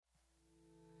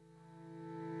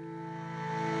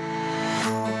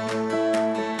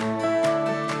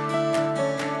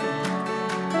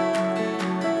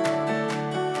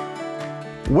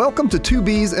Welcome to Two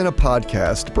Bees in a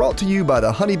Podcast, brought to you by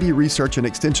the Honeybee Research and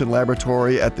Extension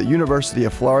Laboratory at the University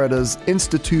of Florida's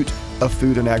Institute of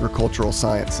Food and Agricultural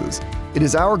Sciences. It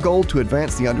is our goal to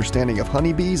advance the understanding of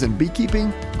honeybees and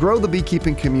beekeeping, grow the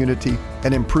beekeeping community,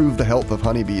 and improve the health of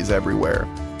honeybees everywhere.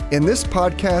 In this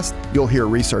podcast, you'll hear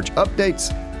research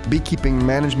updates, beekeeping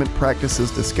management practices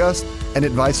discussed, and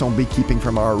advice on beekeeping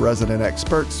from our resident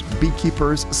experts,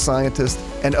 beekeepers, scientists,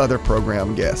 and other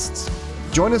program guests.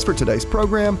 Join us for today's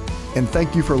program, and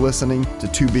thank you for listening to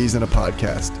Two Bees in a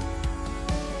Podcast.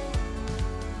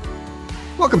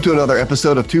 Welcome to another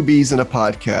episode of Two Bees in a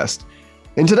Podcast.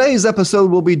 In today's episode,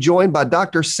 we'll be joined by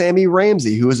Dr. Sammy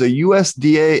Ramsey, who is a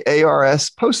USDA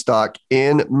ARS postdoc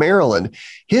in Maryland.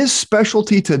 His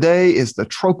specialty today is the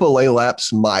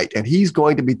Tropalaelaps mite, and he's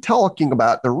going to be talking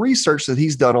about the research that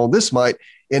he's done on this mite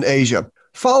in Asia.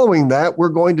 Following that, we're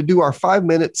going to do our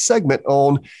 5-minute segment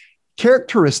on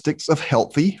characteristics of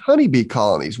healthy honeybee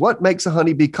colonies. What makes a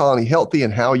honeybee colony healthy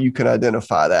and how you can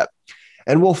identify that.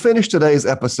 And we'll finish today's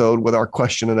episode with our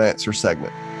question and answer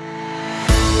segment.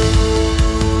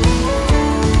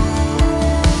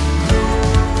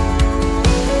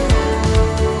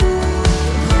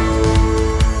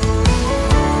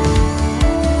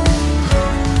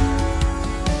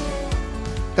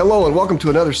 Hello and welcome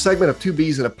to another segment of Two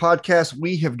Bees in a Podcast.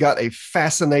 We have got a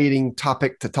fascinating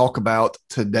topic to talk about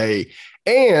today.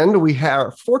 And we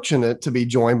are fortunate to be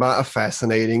joined by a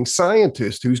fascinating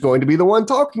scientist who's going to be the one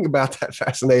talking about that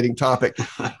fascinating topic.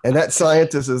 And that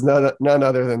scientist is none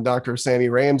other than Dr. Sammy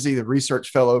Ramsey, the research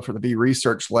fellow for the Bee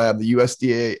Research Lab, the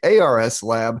USDA ARS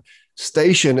lab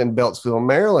station in Beltsville,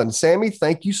 Maryland. Sammy,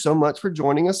 thank you so much for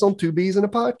joining us on Two Bees in a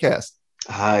Podcast.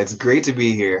 It's great to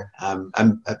be here.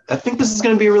 I think this is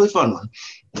going to be a really fun one.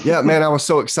 Yeah, man, I was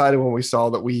so excited when we saw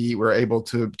that we were able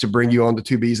to bring you on to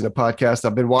Two Bees in a Podcast.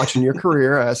 I've been watching your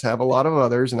career, as have a lot of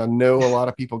others, and I know a lot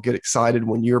of people get excited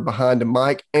when you're behind a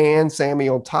mic. And Sammy,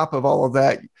 on top of all of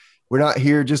that, we're not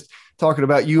here just talking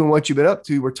about you and what you've been up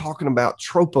to. We're talking about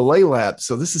Tropalaelaps.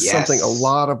 So this is something a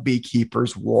lot of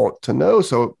beekeepers want to know.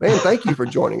 So, man, thank you for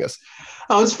joining us.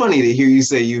 Oh, it's funny to hear you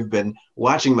say you've been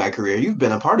watching my career. You've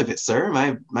been a part of it, sir.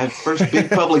 My first big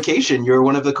publication, you're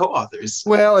one of the co-authors.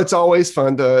 Well, it's always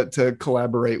fun to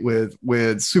collaborate with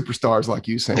superstars like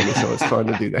you, Sammy. So it's fun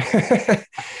to do that.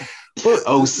 Well,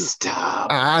 oh,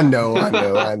 stop. I know. I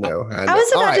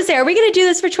was about to say, are we going to do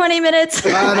this for 20 minutes?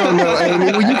 I don't know,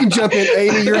 Amy. Well, you can jump in.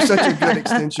 Amy, you're such a good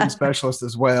extension specialist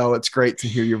as well. It's great to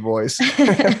hear your voice.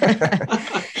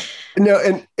 No,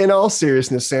 and in all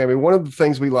seriousness, Sammy, one of the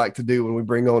things we like to do when we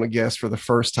bring on a guest for the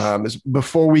first time is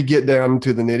before we get down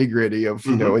to the nitty gritty of,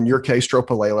 you know, in your case,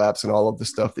 Tropalaelaps and all of the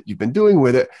stuff that you've been doing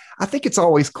with it, I think it's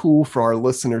always cool for our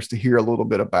listeners to hear a little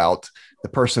bit about the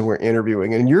person we're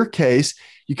interviewing. And in your case,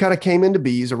 you kind of came into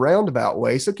bees a roundabout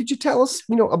way. So could you tell us,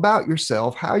 about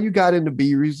yourself, how you got into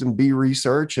bees and bee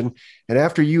research? And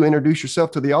after you introduce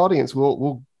yourself to the audience,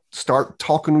 we'll start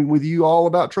talking with you all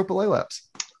about Tropalaelaps.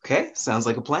 Okay, sounds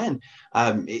like a plan.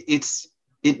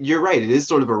 You're right. It is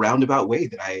sort of a roundabout way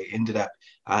that I ended up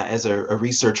as a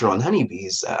researcher on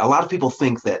honeybees. A lot of people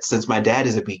think that since my dad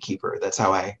is a beekeeper, that's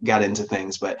how I got into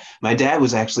things. But my dad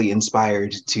was actually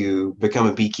inspired to become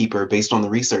a beekeeper based on the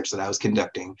research that I was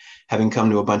conducting, having come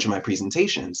to a bunch of my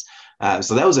presentations.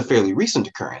 So that was a fairly recent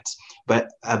occurrence. But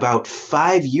about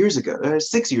 6 years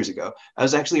ago, I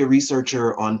was actually a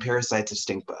researcher on parasites of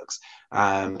stink bugs.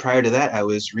 Prior to that, I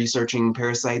was researching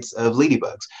parasites of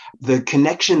ladybugs. The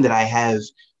connection that I have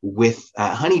with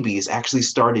honeybees actually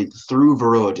started through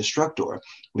Varroa destructor,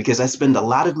 because I spend a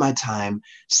lot of my time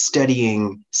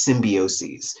studying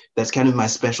symbioses. That's kind of my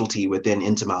specialty within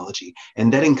entomology.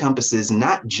 And that encompasses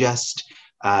not just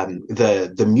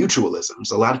the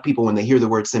mutualisms. A lot of people, when they hear the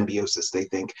word symbiosis, they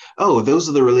think, oh, those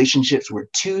are the relationships where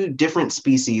two different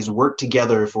species work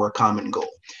together for a common goal.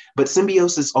 But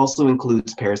symbiosis also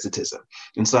includes parasitism.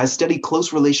 And so I study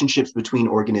close relationships between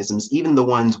organisms, even the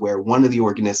ones where one of the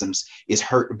organisms is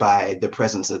hurt by the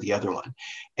presence of the other one.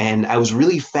 And I was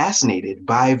really fascinated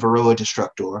by Varroa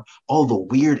destructor, all the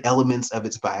weird elements of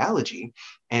its biology.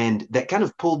 And that kind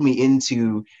of pulled me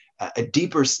into a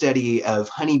deeper study of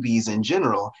honeybees in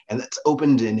general, and that's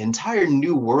opened an entire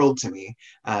new world to me.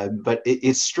 But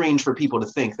it's strange for people to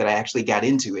think that I actually got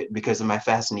into it because of my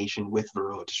fascination with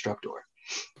Varroa destructor.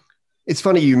 It's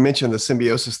funny you mentioned the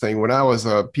symbiosis thing. When I was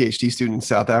a PhD student in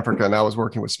South Africa and I was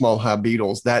working with small hive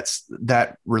beetles,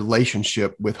 that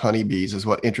relationship with honeybees is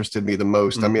what interested me the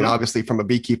most. Mm-hmm. I mean, obviously from a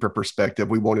beekeeper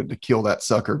perspective, we wanted to kill that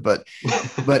sucker, but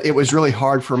it was really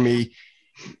hard for me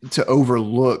to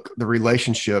overlook the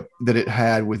relationship that it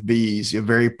had with bees, a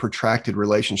very protracted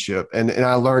relationship. And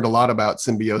I learned a lot about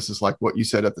symbiosis, like what you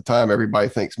said at the time. Everybody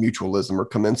thinks mutualism or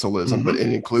commensalism, but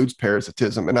it includes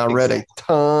parasitism. And I read a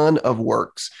ton of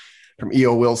works from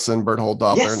E.O. Wilson, Berthold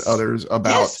Doppler, and others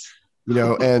about,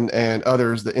 and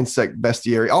others, the insect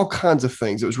bestiary, all kinds of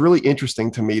things. It was really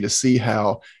interesting to me to see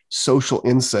how social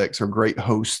insects are great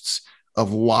hosts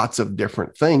of lots of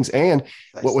different things. And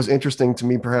what was interesting to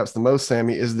me, perhaps the most,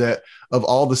 Sammy, is that of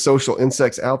all the social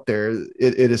insects out there,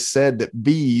 it is said that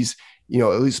bees,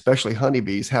 at least especially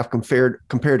honeybees, have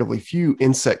comparatively few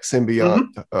insect symbiont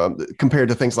compared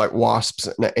to things like wasps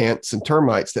and ants and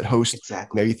termites that host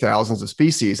maybe thousands of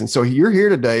species. And so you're here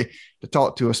today to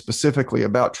talk to us specifically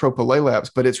about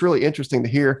Tropolaelaps, but it's really interesting to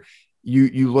hear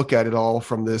you look at it all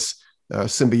from this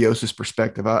symbiosis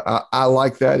perspective. I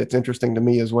like that. It's interesting to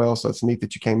me as well. So it's neat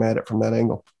that you came at it from that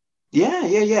angle. Yeah.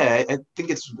 I think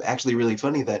it's actually really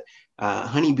funny that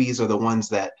honeybees are the ones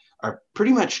that are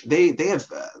pretty much, they have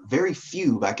very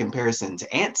few by comparison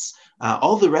to ants.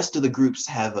 All the rest of the groups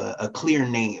have a clear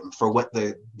name for what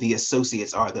the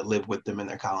associates are that live with them in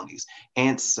their colonies.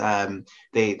 Ants,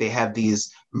 they have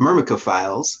these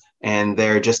myrmecophiles, and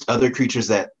they're just other creatures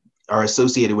that are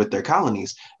associated with their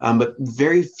colonies, but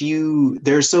there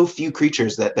are so few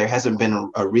creatures that there hasn't been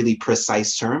a really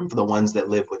precise term for the ones that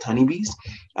live with honeybees.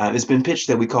 It's been pitched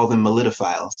that we call them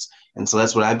melitophiles, and so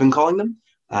that's what I've been calling them,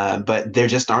 but there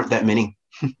just aren't that many.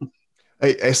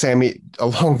 Hey, Sammy,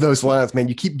 along those lines, man,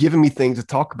 you keep giving me things to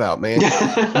talk about, man.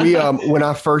 When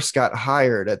I first got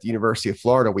hired at the University of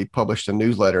Florida, we published a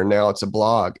newsletter. Now it's a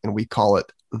blog, and we call it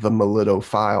the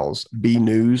Melitophiles, Bee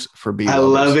News for Bee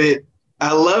Lovers.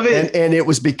 I love it. And it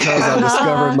was because I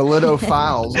discovered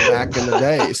melitophiles back in the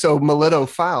day. So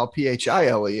melitophile,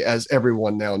 Phile, as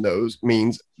everyone now knows,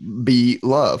 means bee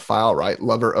love, phile, right?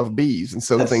 Lover of bees. And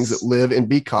so the things that live in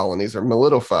bee colonies are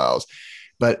melitophiles.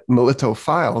 But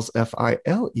melitophiles,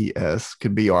 Files,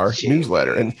 could be our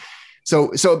newsletter. And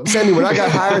so Sandy, when I got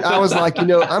hired, I was like,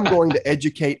 I'm going to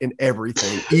educate in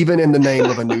everything, even in the name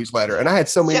of a newsletter. And I had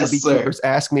so many beekeepers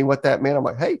ask me what that meant. I'm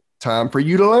like, hey, time for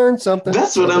you to learn something.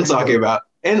 That's what I'm talking about.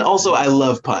 And also, I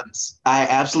love puns. I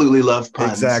absolutely love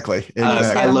puns. Exactly.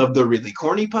 I love the really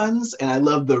corny puns, and I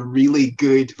love the really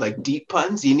good, deep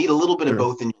puns. You need a little bit of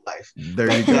both in your life.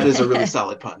 That is a really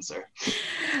solid pun, sir.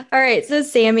 All right. So,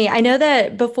 Sammy, I know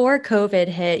that before COVID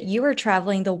hit, you were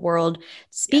traveling the world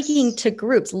speaking to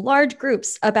groups, large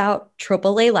groups, about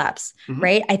Tropolaelaps,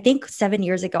 right? I think 7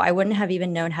 years ago, I wouldn't have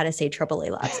even known how to say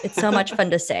Tropolaelaps. It's so much fun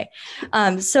to say.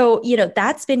 So,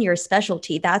 that's been your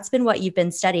specialty. That's been what you've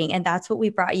been studying. And that's what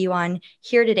we brought you on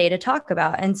here today to talk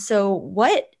about. And so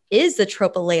what is the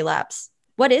Tropolaelaps?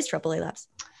 What is Tropolaelaps?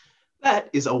 That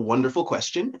is a wonderful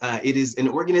question. It is an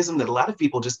organism that a lot of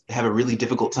people just have a really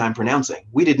difficult time pronouncing.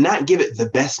 We did not give it the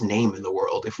best name in the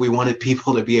world if we wanted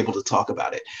people to be able to talk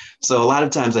about it. So a lot of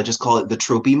times I just call it the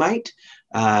tropemite,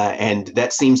 and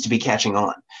that seems to be catching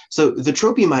on. So the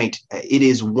tropemite, it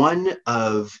is one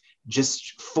of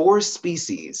just 4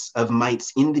 species of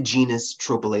mites in the genus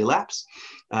Tropolaelaps.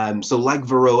 So like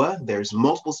Varroa, there's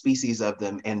multiple species of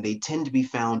them, and they tend to be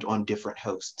found on different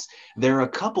hosts. There are a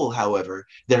couple, however,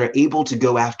 that are able to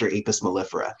go after Apis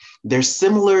mellifera. They're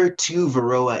similar to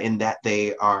Varroa in that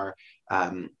they are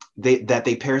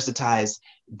they parasitize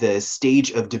the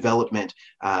stage of development,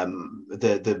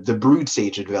 the brood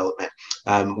stage of development,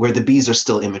 where the bees are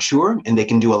still immature, and they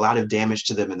can do a lot of damage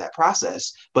to them in that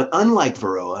process. But unlike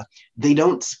Varroa, they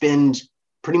don't spend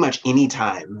pretty much any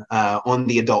time on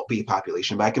the adult bee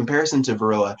population. By comparison to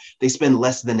Varroa, they spend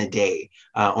less than a day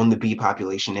on the bee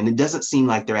population, and it doesn't seem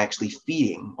like they're actually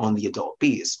feeding on the adult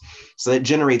bees. So that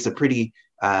generates a pretty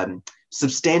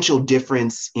substantial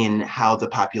difference in how the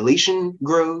population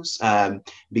grows,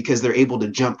 because they're able to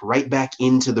jump right back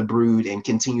into the brood and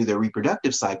continue their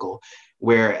reproductive cycle,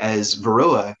 whereas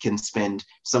Varroa can spend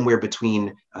somewhere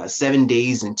between 7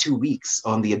 days and 2 weeks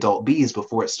on the adult bees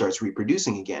before it starts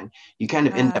reproducing again. You kind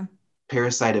of end up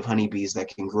parasite of honeybees that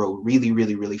can grow really,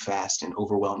 really, really fast and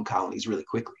overwhelm colonies really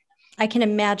quickly. I can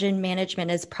imagine management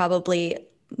is probably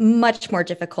much more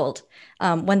difficult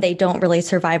when they don't really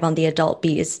survive on the adult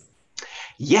bees.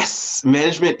 Yes,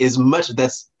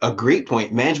 that's a great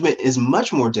point. Management is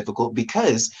much more difficult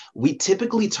because we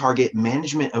typically target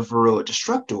management of Varroa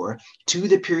destructor to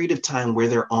the period of time where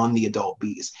they're on the adult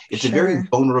bees. It's a very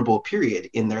vulnerable period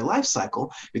in their life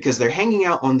cycle because they're hanging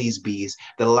out on these bees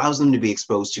that allows them to be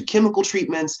exposed to chemical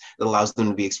treatments, that allows them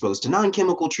to be exposed to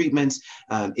non-chemical treatments.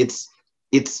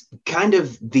 It's kind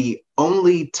of the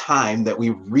only time that we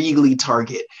really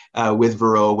target with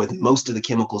Varroa with most of the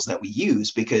chemicals that we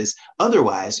use, because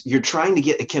otherwise you're trying to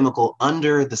get a chemical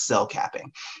under the cell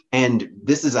capping. And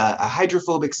this is a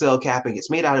hydrophobic cell capping. It's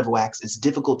made out of wax. It's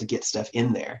difficult to get stuff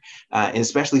in there, and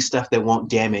especially stuff that won't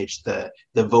damage the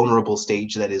vulnerable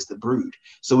stage that is the brood.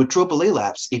 So with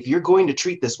Tropalaelaps, if you're going to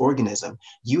treat this organism,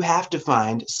 you have to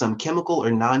find some chemical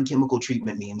or non-chemical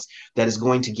treatment means that is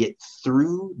going to get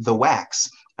through the wax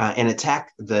and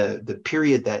attack the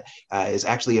period that is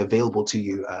actually available to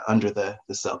you under the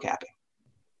cell capping.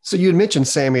 So you had mentioned,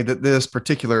 Sammy, that this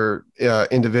particular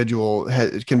individual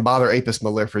can bother Apis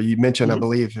mellifera. You mentioned, I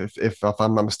believe, if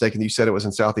I'm not mistaken, you said it was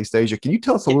in Southeast Asia. Can you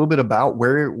tell us a little bit about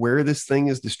where this thing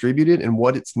is distributed and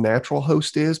what its natural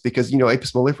host is? Because,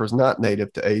 Apis mellifera is not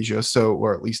native to Asia,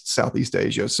 or at least Southeast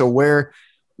Asia. So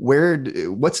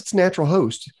what's its natural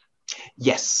host?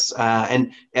 Yes,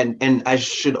 and I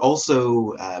should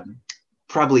also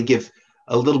probably give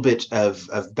a little bit of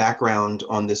background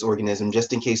on this organism,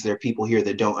 just in case there are people here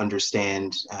that don't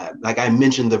understand. Like I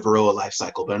mentioned the Varroa life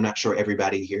cycle, but I'm not sure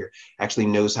everybody here actually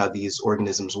knows how these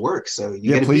organisms work. So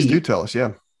please do tell us.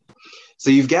 Yeah. So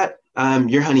you've got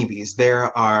your honeybees.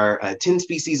 There are 10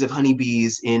 species of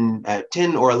honeybees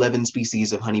 10 or 11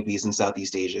 species of honeybees in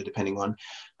Southeast Asia, depending on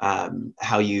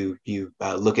how you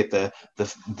look at the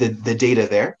data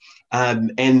there.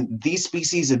 And these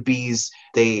species of bees,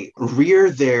 they rear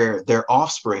their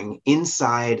offspring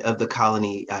inside of the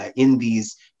colony in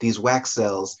these wax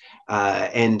cells.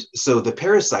 And so the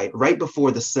parasite, right before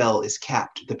the cell is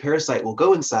capped, the parasite will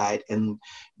go inside and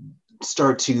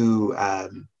start to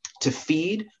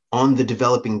feed on the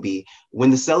developing bee. When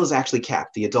the cell is actually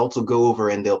capped, the adults will go over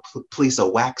and they'll place a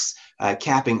wax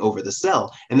capping over the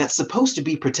cell. And that's supposed to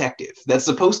be protective. That's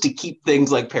supposed to keep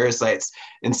things like parasites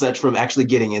and such from actually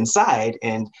getting inside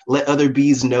and let other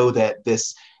bees know that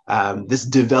this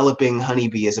developing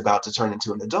honeybee is about to turn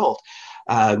into an adult.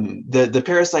 The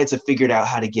parasites have figured out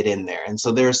how to get in there. And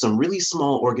so there are some really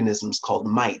small organisms called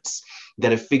mites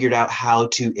that have figured out how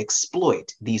to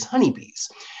exploit these honeybees.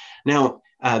 Now,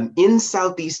 in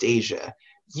Southeast Asia,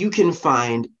 you can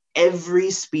find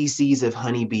every species of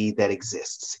honeybee that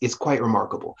exists. It's quite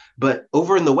remarkable. But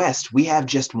over in the West, we have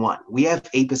just one. We have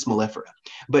Apis mellifera.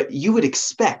 But you would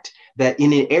expect that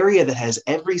in an area that has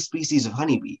every species of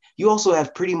honeybee, you also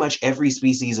have pretty much every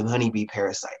species of honeybee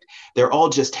parasite. They're all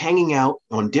just hanging out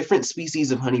on different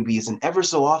species of honeybees, and ever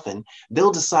so often,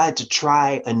 they'll decide to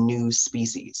try a new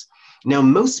species. Now,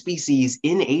 most species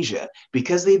in Asia,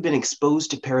 because they've been exposed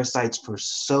to parasites for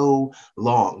so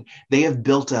long, they have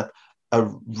built up a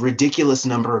ridiculous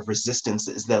number of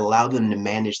resistances that allow them to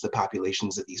manage the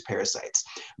populations of these parasites.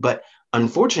 But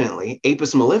unfortunately,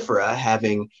 Apis mellifera,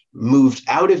 having moved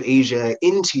out of Asia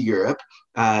into Europe,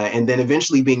 and then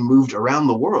eventually being moved around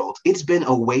the world, it's been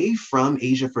away from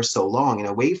Asia for so long and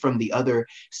away from the other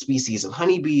species of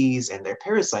honeybees and their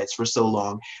parasites for so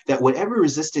long that whatever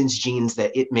resistance genes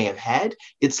that it may have had,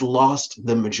 it's lost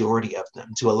the majority of them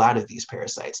to a lot of these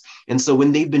parasites. And so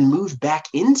when they've been moved back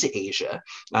into Asia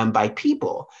by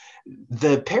people,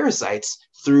 the parasites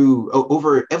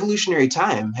over evolutionary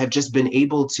time have just been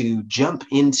able to jump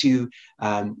into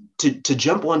to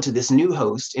jump onto this new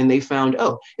host, and they found,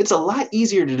 it's a lot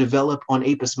easier to develop on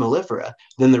Apis mellifera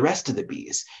than the rest of the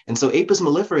bees. And so Apis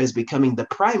mellifera is becoming the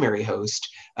primary host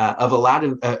of a lot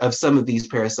of some of these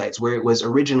parasites, where it was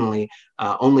originally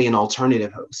only an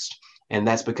alternative host, and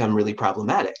that's become really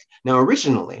problematic. Now,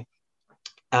 originally,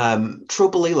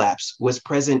 Tropalaelaps was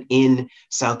present in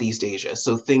Southeast Asia.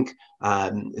 So think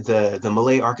the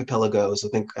Malay archipelago. So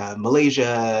think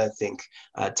Malaysia, think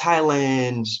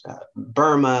Thailand,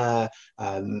 Burma,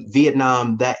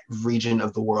 Vietnam, that region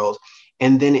of the world.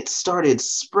 And then it started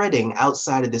spreading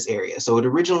outside of this area. So it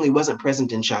originally wasn't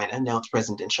present in China. Now it's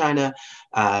present in China,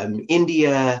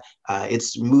 India.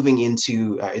 It's moved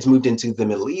into the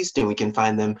Middle East, and we can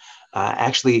find them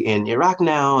actually in Iraq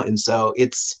now. And so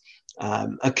it's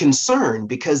a concern,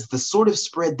 because the sort of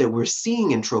spread that we're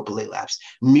seeing in Tropalaelaps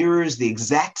mirrors the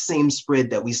exact same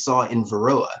spread that we saw in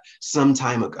Varroa some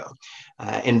time ago.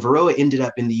 And Varroa ended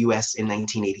up in the US in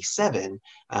 1987.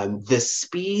 The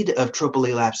speed of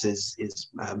Tropalaelaps's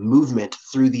movement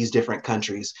through these different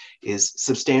countries is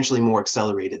substantially more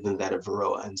accelerated than that of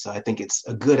Varroa. And so I think it's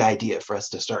a good idea for us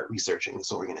to start researching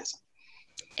this organism.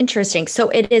 Interesting. So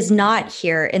it is not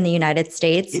here in the United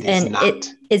States. It is not.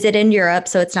 Is it in Europe?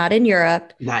 So it's not in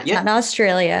Europe. Not yet. It's not in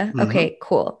Australia. Mm-hmm. Okay,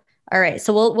 cool. All right.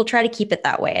 So we'll try to keep it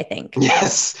that way, I think.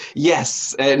 Yes,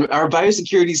 yes. And our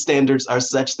biosecurity standards are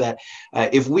such that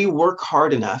if we work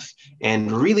hard enough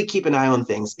and really keep an eye on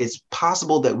things, it's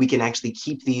possible that we can actually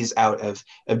keep these out of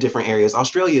different areas.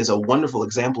 Australia is a wonderful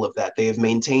example of that. They have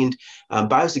maintained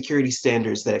biosecurity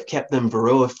standards that have kept them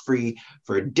Varroa free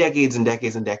for decades and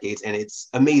decades and decades, and it's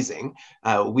amazing.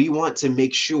 We want to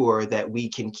make sure that we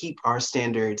can keep our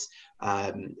standards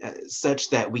such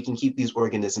that we can keep these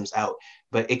organisms out.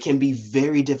 But it can be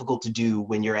very difficult to do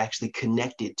when you're actually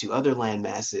connected to other land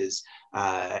masses.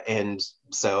 And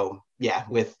so, yeah,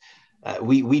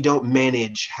 we don't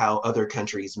manage how other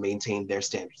countries maintain their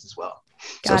standards as well.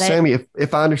 So, Sammy,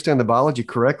 if I understand the biology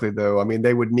correctly, though, I mean,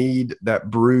 they would need that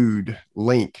brood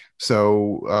link.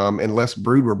 So unless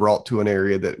brood were brought to an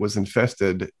area that was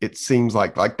infested, it seems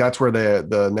like that's where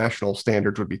the national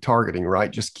standards would be targeting, right?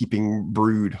 Just keeping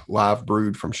live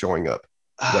brood from showing up.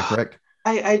 Is that correct?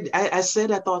 I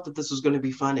said I thought that this was going to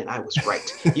be fun, and I was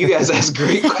right. You guys asked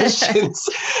great questions.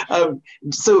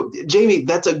 So, Jamie,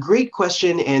 that's a great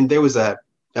question. And there was a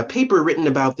paper written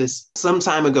about this some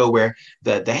time ago where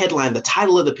the headline, the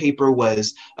title of the paper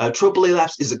was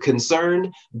Tropolaelaps is a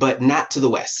concern, but not to the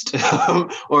West,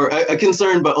 or a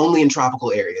concern, but only in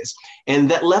tropical areas. And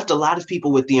that left a lot of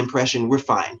people with the impression we're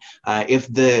fine.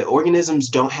 If the organisms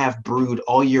don't have brood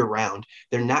all year round,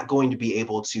 they're not going to be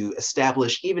able to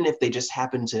establish, even if they just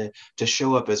happen to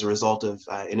show up as a result of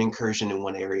an incursion in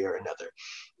one area or another.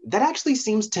 That actually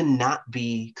seems to not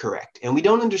be correct. And we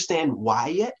don't understand why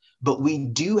yet, but we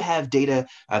do have data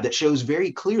that shows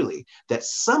very clearly that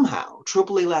somehow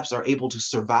Tropolaelaps are able to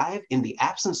survive in the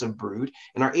absence of brood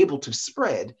and are able to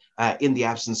spread in the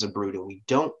absence of brood, and we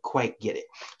don't quite get it.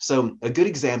 So a good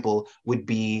example would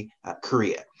be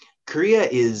Korea. Korea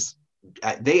is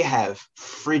they have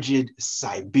frigid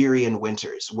Siberian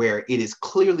winters where it is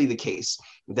clearly the case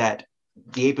that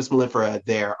the Apis mellifera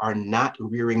there are not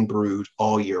rearing brood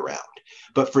all year round.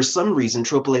 But for some reason,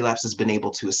 Tropolaelaps has been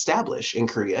able to establish in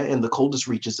Korea and the coldest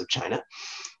reaches of China.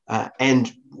 And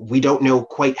we don't know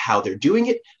quite how they're doing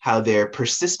it, how they're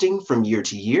persisting from year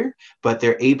to year, but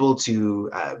they're able to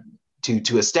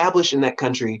establish in that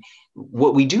country.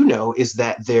 What we do know is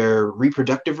that their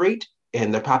reproductive rate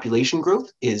and their population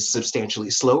growth is substantially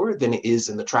slower than it is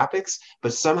in the tropics,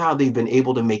 but somehow they've been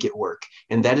able to make it work.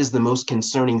 And that is the most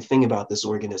concerning thing about this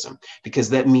organism, because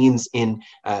that means in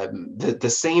the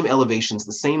same elevations,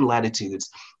 the same latitudes,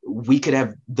 we could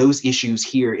have those issues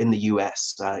here in the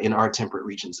US, in our temperate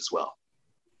regions as well.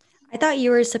 I thought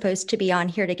you were supposed to be on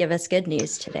here to give us good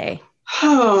news today.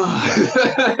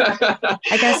 I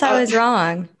guess I was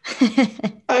wrong.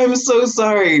 I'm so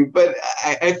sorry, but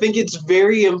I think it's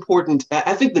very important.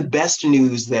 I think the best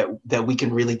news that we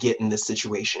can really get in this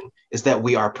situation is that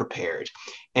we are prepared.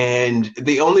 And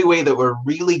the only way that we're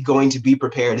really going to be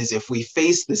prepared is if we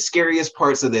face the scariest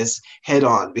parts of this head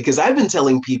on. Because I've been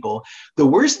telling people the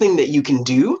worst thing that you can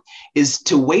do is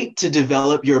to wait to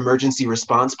develop your emergency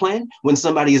response plan when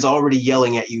somebody is already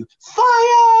yelling at you,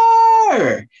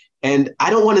 fire! And I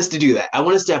don't want us to do that. I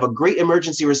want us to have a great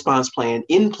emergency response plan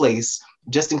in place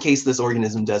just in case this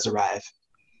organism does arrive.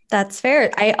 That's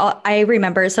fair. I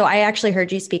remember. So I actually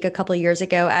heard you speak a couple of years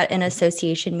ago at an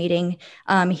association meeting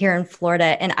here in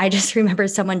Florida. And I just remember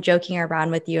someone joking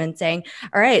around with you and saying,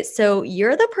 all right, so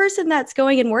you're the person that's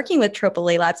going and working with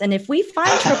Tropolaelaps. And if we find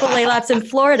Tropolaelaps in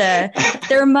Florida,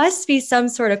 there must be some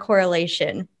sort of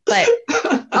correlation. But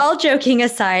all joking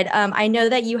aside, I know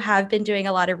that you have been doing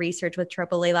a lot of research with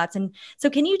Tropolaelaps. And so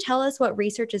can you tell us what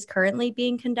research is currently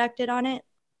being conducted on it?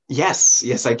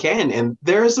 Yes, I can. And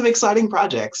there are some exciting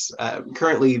projects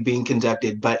currently being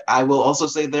conducted, but I will also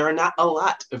say there are not a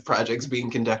lot of projects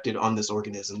being conducted on this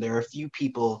organism. There are a few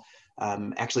people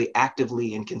actually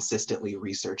actively and consistently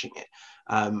researching it.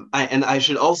 And I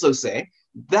should also say,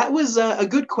 that was a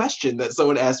good question that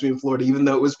someone asked me in Florida, even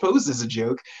though it was posed as a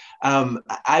joke.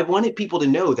 I wanted people to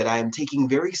know that I am taking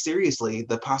very seriously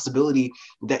the possibility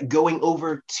that going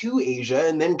over to Asia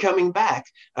and then coming back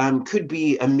could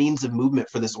be a means of movement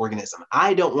for this organism.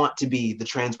 I don't want to be the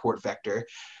transport vector.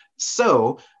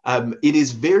 So it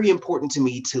is very important to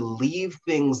me to leave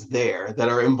things there that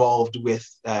are involved with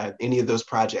any of those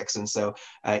projects. And so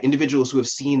individuals who have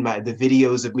seen the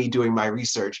videos of me doing my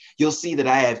research, you'll see that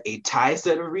I have a Thai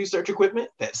set of research equipment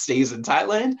that stays in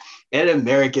Thailand and an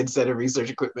American set of research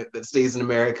equipment that stays in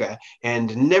America.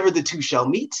 And never the two shall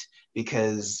meet,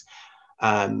 because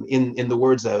in the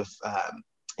words of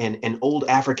an old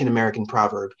African-American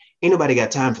proverb, ain't nobody got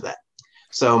time for that.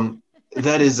 So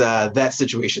That is that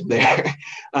situation there.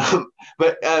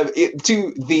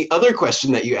 To the other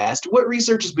question that you asked, what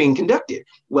research is being conducted?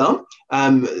 Well,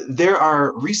 there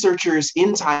are researchers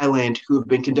in Thailand who have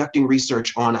been conducting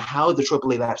research on how the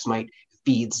Tropicolaps mite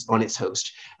feeds on its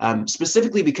host,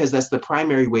 specifically because that's the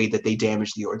primary way that they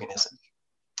damage the organism.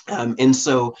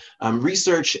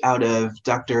 Research out of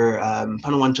Dr.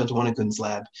 Panawan Chantawanakun's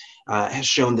lab has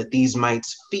shown that these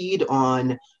mites feed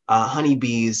on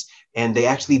honeybees, and they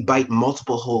actually bite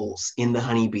multiple holes in the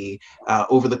honeybee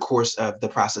over the course of the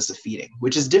process of feeding,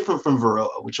 which is different from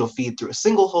Varroa, which will feed through a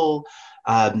single hole.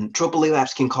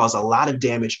 Tropicolaps can cause a lot of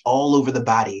damage all over the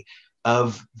body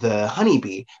of the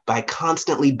honeybee by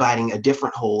constantly biting a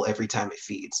different hole every time it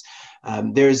feeds.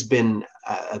 There's been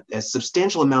a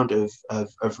substantial amount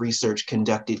of research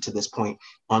conducted to this point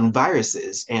on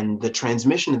viruses and the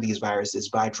transmission of these viruses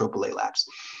by Tropicolaps.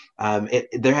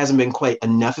 There hasn't been quite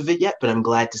enough of it yet, but I'm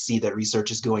glad to see that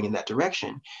research is going in that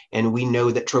direction. And we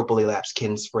know that Tropicolaps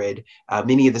can spread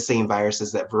many of the same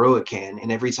viruses that Varroa can.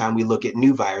 And every time we look at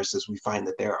new viruses, we find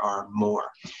that there are more.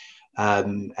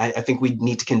 I think we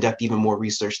need to conduct even more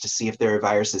research to see if there are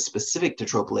viruses specific to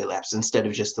Tropicolaps instead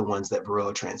of just the ones that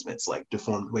Varroa transmits, like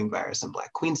deformed wing virus and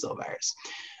black queen cell virus.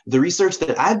 The research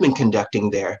that I've been conducting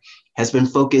there has been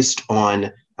focused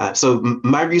on,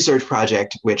 my research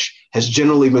project, which has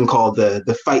generally been called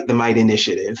the Fight the Mite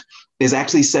Initiative, is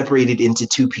actually separated into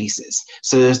two pieces.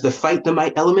 So there's the Fight the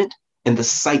Mite element and the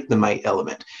Cite the Mite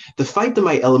element. The Fight the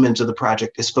Mite element of the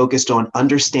project is focused on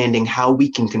understanding how we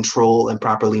can control and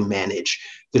properly manage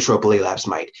the Tropicolaps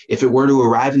mite. If it were to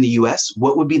arrive in the US,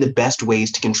 what would be the best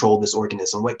ways to control this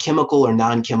organism? What chemical or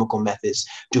non-chemical methods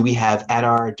do we have at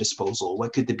our disposal?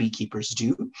 What could the beekeepers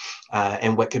do?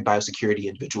 And what could biosecurity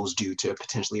individuals do to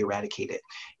potentially eradicate it?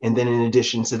 And then in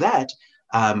addition to that,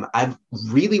 I've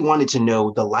really wanted to know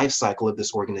the life cycle of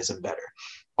this organism better.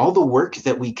 All the work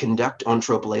that we conduct on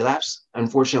Tropicolaps,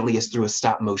 unfortunately, is through a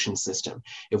stop motion system.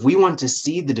 If we want to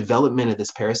see the development of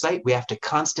this parasite, we have to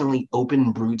constantly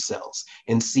open brood cells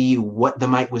and see what the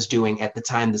mite was doing at the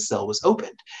time the cell was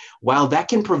opened. While that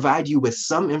can provide you with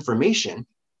some information,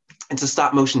 it's a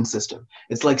stop motion system.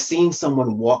 It's like seeing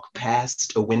someone walk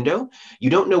past a window. You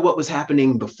don't know what was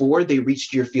happening before they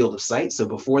reached your field of sight. So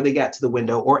before they got to the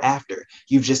window or after,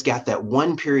 you've just got that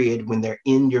one period when they're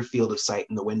in your field of sight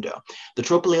in the window. The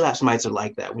Tropicolaps mites are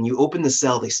like that. When you open the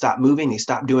cell, they stop moving. They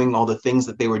stop doing all the things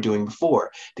that they were doing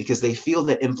before because they feel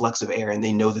that influx of air and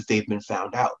they know that they've been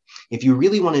found out. If you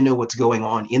really want to know what's going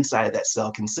on inside of that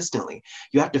cell consistently,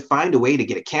 you have to find a way to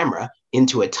get a camera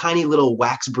into a tiny little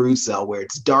wax brood cell where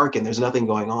it's dark and there's nothing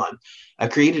going on. I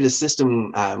created a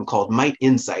system called Mite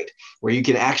Insight, where you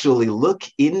can actually look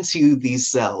into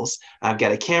these cells. I've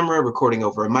got a camera recording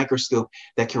over a microscope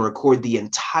that can record the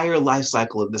entire life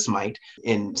cycle of this mite.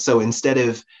 And so instead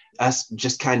of us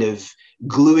just kind of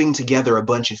gluing together a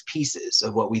bunch of pieces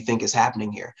of what we think is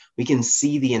happening here, we can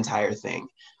see the entire thing.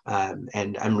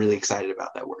 And I'm really excited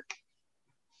about that work.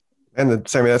 And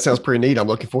Sammy, that sounds pretty neat. I'm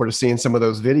looking forward to seeing some of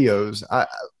those videos.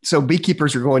 So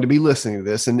beekeepers are going to be listening to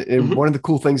this. And one of the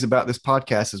cool things about this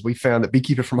podcast is we found that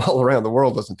beekeepers from all around the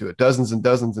world listen to it, dozens and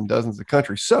dozens and dozens of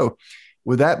countries. So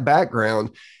with that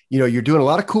background, you're doing a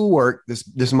lot of cool work.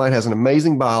 This mite has an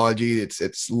amazing biology.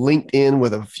 It's linked in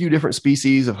with a few different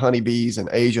species of honeybees in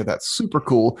Asia. That's super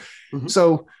cool. Mm-hmm.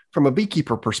 So from a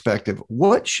beekeeper perspective,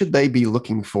 what should they be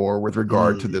looking for with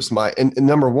regard to this mite? And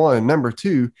number one, number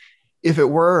two, if it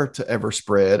were to ever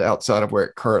spread outside of where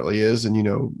it currently is,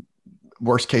 and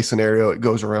worst case scenario, it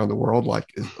goes around the world like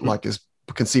is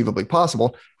conceivably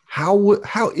possible.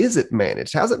 How is it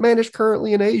managed? How's it managed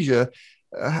currently in Asia?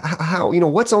 How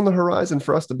what's on the horizon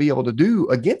for us to be able to do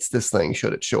against this thing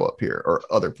should it show up here or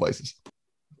other places?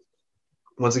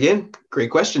 Once again,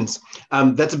 great questions.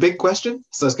 That's a big question,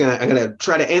 so I'm gonna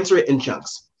try to answer it in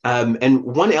chunks. And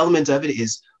one element of it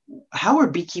is, how are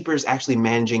beekeepers actually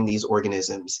managing these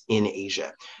organisms in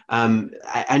Asia?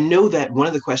 I know that one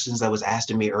of the questions that was asked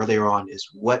of me earlier on is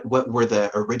what were the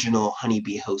original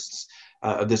honeybee hosts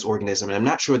of this organism? And I'm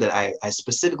not sure that I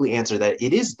specifically answer that.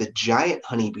 It is the giant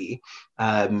honeybee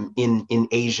in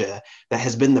Asia that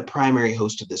has been the primary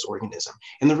host of this organism.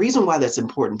 And the reason why that's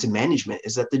important to management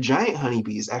is that the giant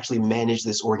honeybees actually manage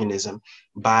this organism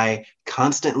by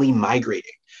constantly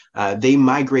migrating. They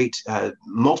migrate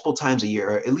multiple times a year,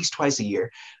 or at least twice a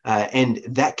year. And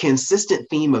that consistent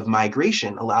theme of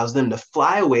migration allows them to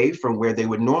fly away from where they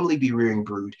would normally be rearing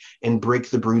brood and break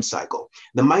the brood cycle.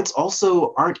 The mites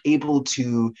also aren't able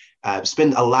to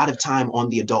spend a lot of time on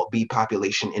the adult bee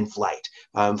population in flight.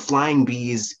 Flying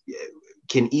bees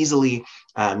can easily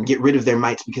get rid of their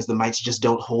mites because the mites just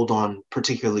don't hold on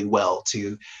particularly well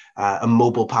to a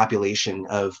mobile population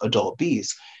of adult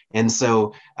bees. And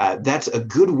so that's a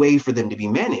good way for them to be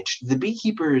managed. The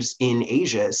beekeepers in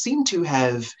Asia seem to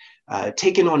have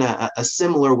taken on a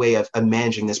similar way of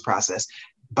managing this process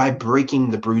by breaking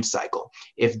the brood cycle.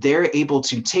 If they're able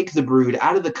to take the brood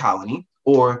out of the colony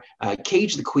or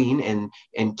cage the queen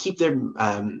and keep them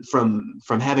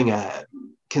from having a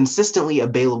consistently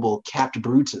available capped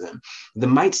brood to them, the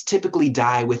mites typically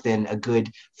die within a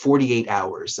good 48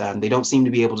 hours. They don't seem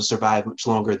to be able to survive much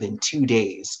longer than 2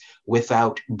 days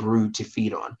without brood to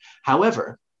feed on.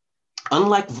 However,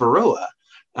 unlike Varroa,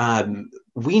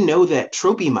 we know that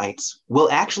tropy mites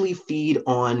will actually feed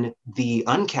on the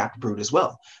uncapped brood as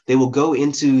well. They will go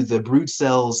into the brood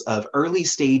cells of early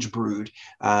stage brood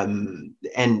and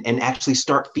actually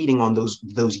start feeding on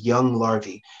those young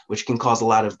larvae, which can cause a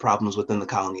lot of problems within the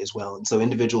colony as well. And so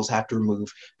individuals have to remove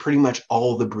pretty much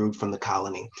all the brood from the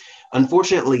colony.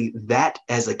 Unfortunately, that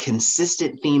as a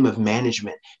consistent theme of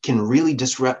management can really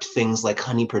disrupt things like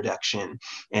honey production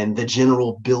and the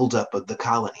general buildup of the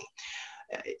colony.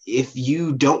 If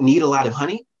you don't need a lot of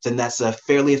honey, then that's a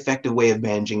fairly effective way of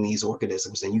managing these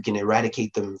organisms, and you can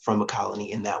eradicate them from a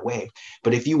colony in that way.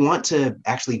 But if you want to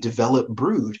actually develop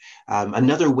brood,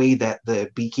 another way that the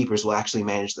beekeepers will actually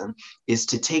manage them is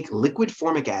to take liquid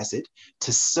formic acid,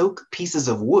 to soak pieces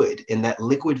of wood in that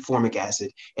liquid formic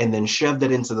acid, and then shove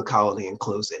that into the colony and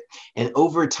close it. And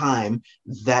over time,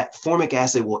 that formic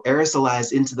acid will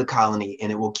aerosolize into the colony,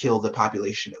 and it will kill the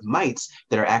population of mites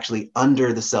that are actually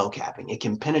under the cell capping. It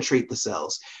can penetrate the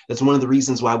cells. That's one of the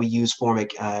reasons why we use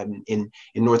formic in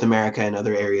North America and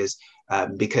other areas,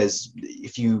 because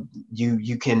if you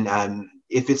can,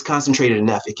 if it's concentrated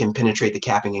enough, it can penetrate the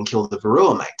capping and kill the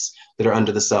varroa mites that are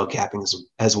under the cell cappings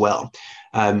as well.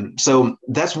 So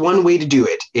that's one way to do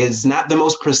it. It's not the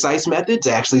most precise method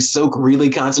to actually soak really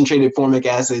concentrated formic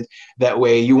acid. That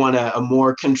way you want a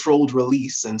more controlled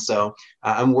release. And so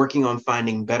I'm working on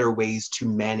finding better ways to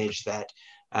manage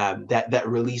that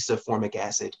release of formic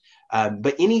acid.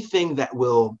 But anything that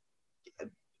will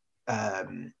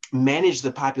manage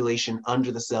the population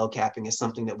under the cell capping is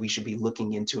something that we should be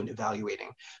looking into and evaluating.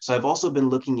 So I've also been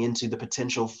looking into the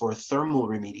potential for thermal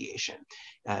remediation.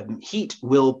 Heat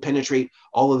will penetrate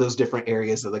all of those different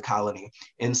areas of the colony.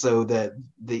 And so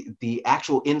the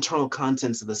actual internal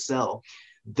contents of the cell,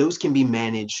 those can be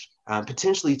managed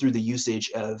potentially through the usage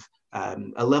of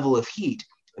a level of heat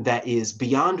that is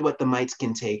beyond what the mites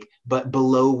can take, but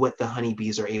below what the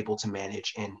honeybees are able to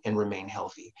manage and remain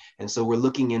healthy. And so we're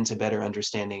looking into better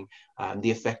understanding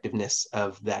the effectiveness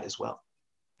of that as well.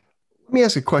 Let me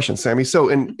ask a question, Sammy. So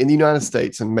in the United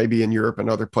States and maybe in Europe and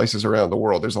other places around the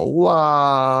world, there's a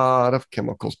lot of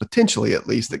chemicals, potentially at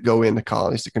least, that go into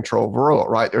colonies to control Varroa,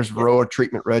 right? There's Varroa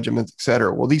treatment regimens, et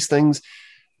cetera. Will these things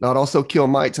not also kill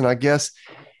mites? And I guess,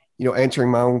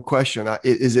 answering my own question,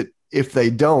 if they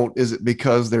don't, is it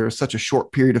because there's such a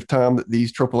short period of time that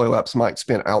these Tropolaelaps might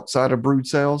spend outside of brood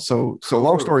cells? So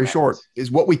long story short, is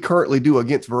what we currently do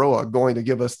against Varroa going to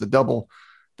give us the double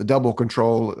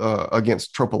control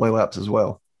against Tropolaelaps as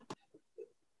well?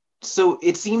 So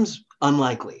it seems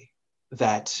unlikely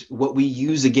that what we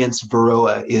use against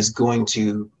Varroa is going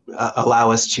to allow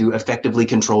us to effectively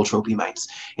control tropy mites.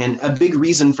 And a big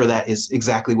reason for that is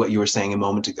exactly what you were saying a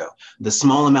moment ago. The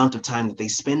small amount of time that they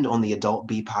spend on the adult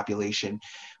bee population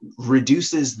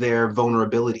reduces their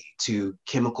vulnerability to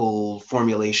chemical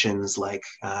formulations like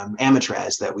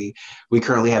Amitraz that we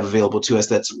currently have available to us.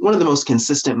 That's one of the most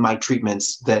consistent mite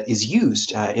treatments that is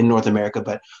used in North America,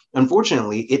 but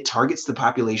unfortunately it targets the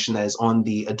population that is on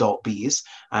the adult bees.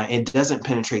 It doesn't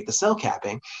penetrate the cell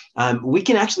capping. We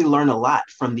can actually learn a lot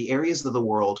from the areas of the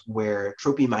world where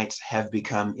tropy mites have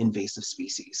become invasive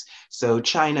species. So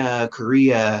China,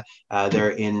 Korea,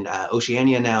 they're in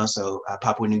Oceania now, so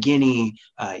Papua New Guinea,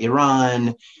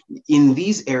 Iran. In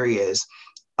these areas,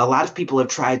 a lot of people have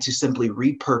tried to simply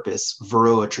repurpose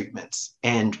Varroa treatments,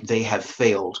 and they have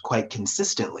failed quite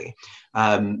consistently.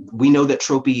 We know that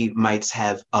tropy mites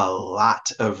have a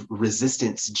lot of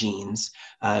resistance genes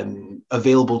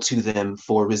available to them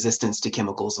for resistance to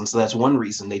chemicals. And so that's one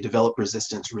reason they develop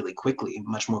resistance really quickly,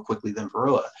 much more quickly than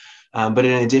Varroa. But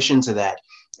in addition to that,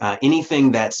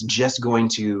 anything that's just going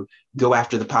to go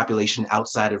after the population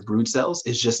outside of brood cells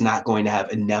is just not going to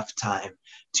have enough time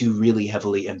to really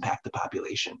heavily impact the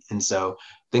population. And so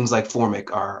things like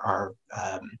formic are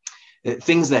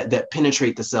things that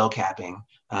penetrate the cell capping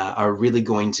are really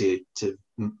going to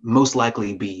most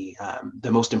likely be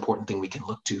the most important thing we can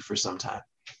look to for some time.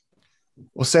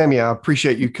 Well, Sammy, I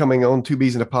appreciate you coming on Two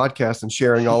Bees in a Podcast and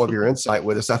sharing all of your insight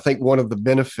with us. I think one of the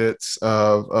benefits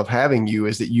of having you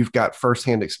is that you've got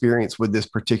firsthand experience with this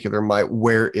particular mite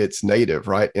where it's native,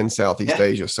 right, in Southeast Yeah.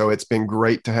 Asia. So it's been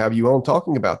great to have you on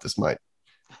talking about this mite.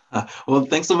 Well,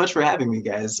 thanks so much for having me,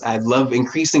 guys. I love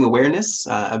increasing awareness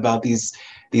about these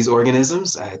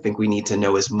organisms. I think we need to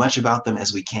know as much about them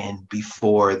as we can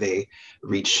before they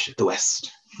reach the West.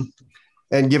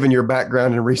 And given your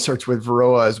background in research with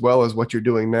Varroa, as well as what you're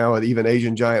doing now, and even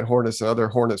Asian giant hornets and other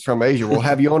hornets from Asia, we'll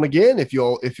have you on again if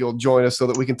you'll join us so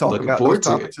that we can talk about those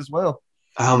topics as well.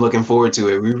 I'm looking forward to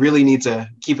it. We really need to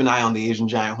keep an eye on the Asian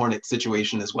giant hornet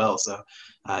situation as well. So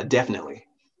definitely.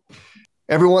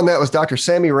 Everyone, that was Dr.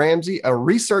 Sammy Ramsey, a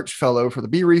research fellow for the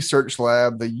Bee Research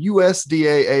Lab, the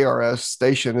USDA ARS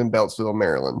station in Beltsville,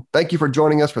 Maryland. Thank you for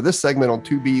joining us for this segment on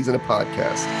Two Bees in a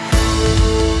Podcast.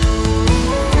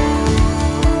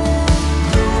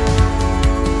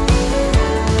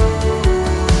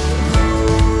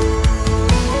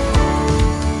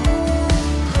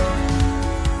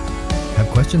 Have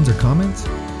questions or comments?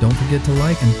 Don't forget to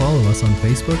like and follow us on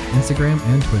Facebook, Instagram,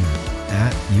 and Twitter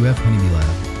at UF Honeybee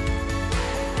Lab.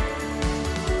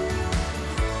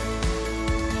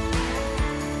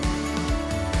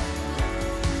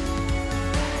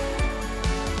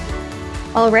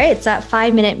 All right, it's that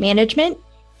 5-minute management.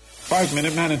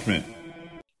 5-minute management.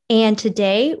 And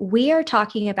today we are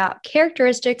talking about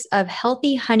characteristics of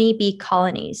healthy honeybee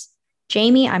colonies.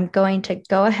 Jamie, I'm going to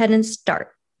go ahead and start.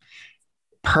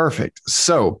 Perfect.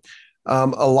 So a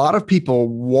lot of people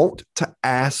want to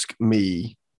ask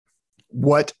me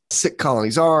what sick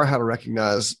colonies are, how to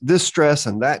recognize this stress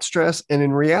and that stress. And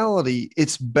in reality,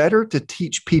 it's better to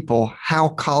teach people how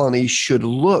colonies should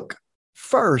look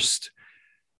first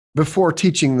before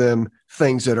teaching them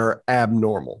things that are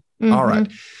abnormal. Mm-hmm. All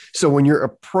right. So when you're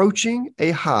approaching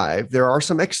a hive, there are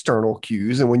some external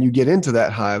cues. And when you get into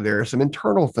that hive, there are some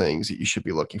internal things that you should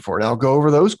be looking for. And I'll go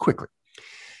over those quickly.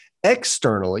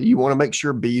 Externally, you want to make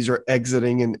sure bees are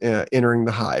exiting and entering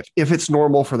the hive if it's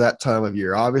normal for that time of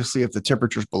year. Obviously, if the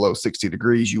temperature is below 60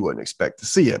 degrees, you wouldn't expect to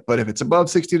see it. But if it's above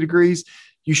 60 degrees,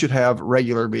 you should have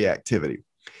regular bee activity.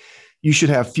 You should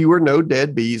have few or no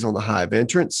dead bees on the hive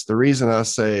entrance. The reason I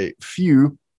say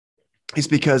few is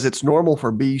because it's normal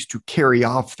for bees to carry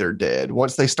off their dead.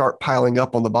 Once they start piling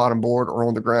up on the bottom board or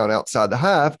on the ground outside the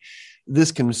hive,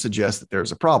 this can suggest that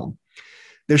there's a problem.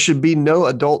 There should be no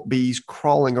adult bees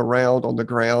crawling around on the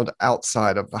ground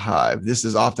outside of the hive. This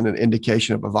is often an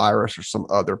indication of a virus or some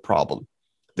other problem.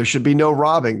 There should be no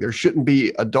robbing. There shouldn't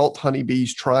be adult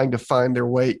honeybees trying to find their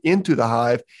way into the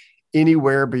hive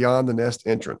anywhere beyond the nest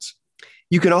entrance.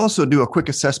 You can also do a quick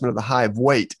assessment of the hive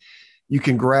weight. You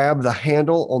can grab the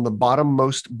handle on the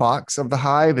bottommost box of the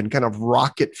hive and kind of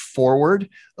rock it forward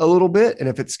a little bit. And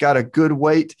if it's got a good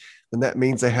weight, then that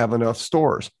means they have enough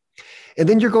stores. And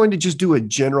then you're going to just do a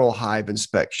general hive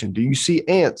inspection. Do you see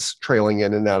ants trailing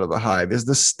in and out of the hive? Is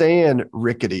the stand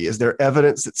rickety? Is there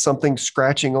evidence that something's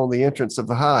scratching on the entrance of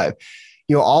the hive?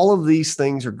 You know, all of these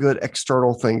things are good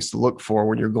external things to look for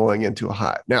when you're going into a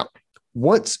hive. Now,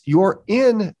 once you're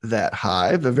in that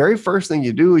hive, the very first thing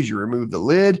you do is you remove the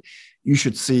lid. You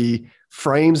should see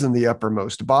frames in the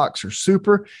uppermost box or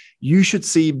super. You should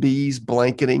see bees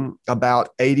blanketing about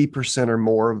 80% or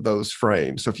more of those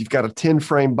frames. So if you've got a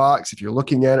 10-frame box, if you're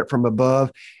looking at it from above,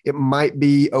 it might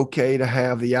be okay to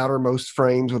have the outermost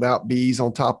frames without bees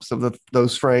on top of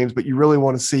those frames, but you really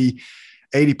want to see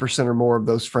 80% or more of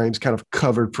those frames kind of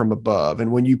covered from above.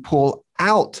 And when you pull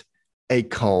out a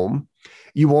comb,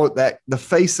 you want the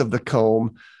face of the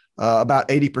comb about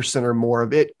 80% or more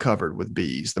of it covered with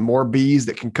bees. The more bees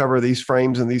that can cover these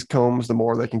frames and these combs, the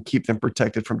more they can keep them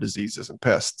protected from diseases and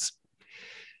pests.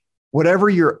 Whatever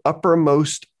your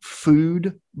uppermost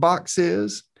food box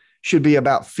is, should be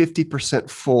about 50%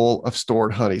 full of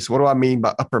stored honey. So what do I mean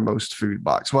by uppermost food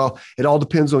box? Well, it all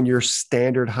depends on your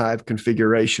standard hive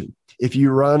configuration. If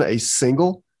you run a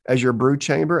single as your brood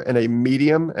chamber and a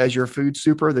medium as your food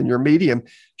super, then your medium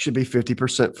should be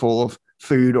 50% full of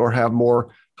food or have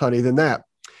more honey than that.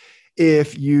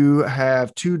 If you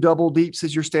have 2 double deeps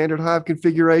as your standard hive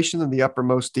configuration, then the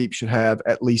uppermost deep should have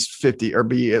at least 50 or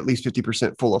be at least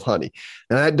 50% full of honey.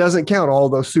 Now that doesn't count all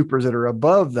those supers that are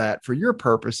above that for your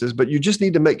purposes, but you just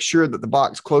need to make sure that the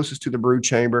box closest to the brood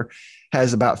chamber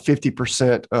has about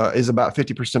 50%, is about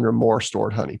 50% or more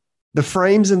stored honey. The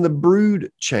frames in the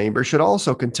brood chamber should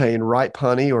also contain ripe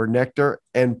honey or nectar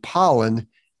and pollen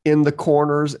in the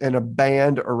corners and a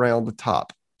band around the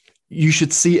top. You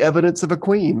should see evidence of a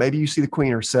queen. Maybe you see the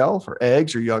queen herself or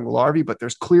eggs or young larvae, but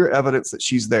there's clear evidence that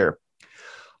she's there.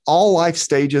 All life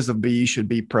stages of bees should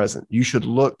be present. You should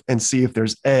look and see if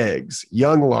there's eggs,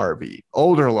 young larvae,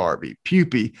 older larvae,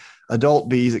 pupae, adult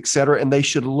bees, etc., and they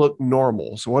should look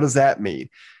normal. So what does that mean?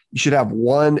 You should have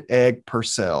one egg per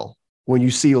cell. When you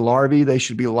see larvae, they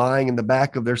should be lying in the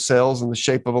back of their cells in the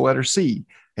shape of a letter C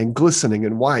and glistening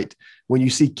and white. When you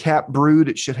see capped brood,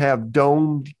 it should have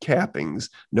domed cappings,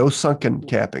 no sunken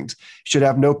cappings. It should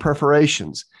have no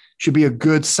perforations. Should be a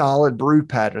good solid brood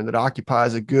pattern that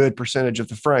occupies a good percentage of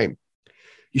the frame.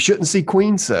 You shouldn't see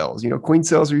queen cells. Queen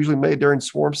cells are usually made during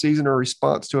swarm season or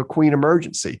response to a queen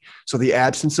emergency. So the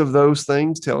absence of those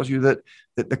things tells you that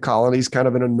the colony is kind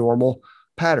of in a normal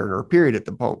pattern or period at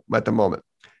the moment.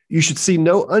 You should see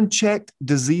no unchecked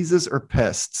diseases or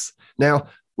pests. Now,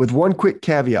 with one quick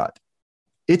caveat,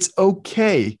 it's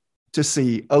okay to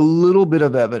see a little bit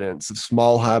of evidence of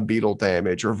small hive beetle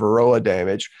damage or varroa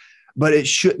damage, but it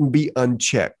shouldn't be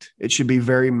unchecked. It should be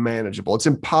very manageable. It's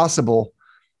impossible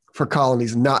for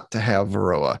colonies not to have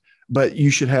varroa, but you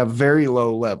should have very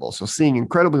low levels. So seeing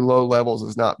incredibly low levels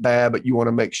is not bad, but you want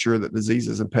to make sure that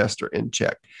diseases and pests are in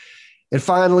check. And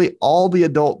finally, all the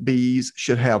adult bees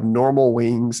should have normal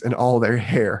wings and all their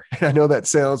hair. And I know that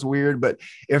sounds weird, but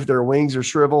if their wings are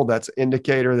shriveled, that's an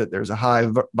indicator that there's a high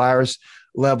virus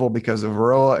level because of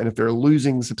varroa. And if they're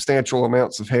losing substantial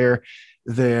amounts of hair,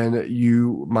 then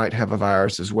you might have a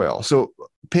virus as well. So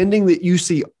pending that you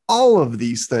see all of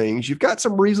these things, you've got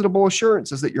some reasonable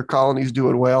assurances that your colony is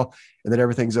doing well and that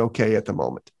everything's okay at the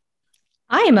moment.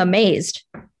 I am amazed.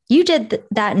 You did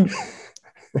that in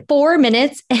 4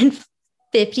 minutes and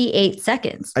 58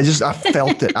 seconds. I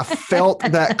felt it. I felt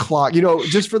that clock.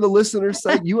 Just for the listeners'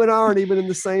 sake, you and I aren't even in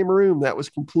the same room. That was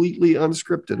completely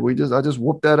unscripted. I just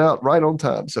whooped that out right on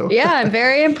time. So yeah, I'm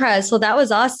very impressed. Well, that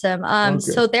was awesome. Okay.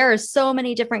 So there are so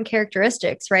many different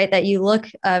characteristics, right, that you look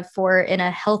for in a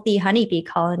healthy honeybee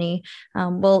colony.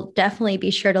 We'll definitely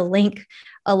be sure to link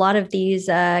a lot of these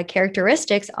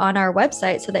characteristics on our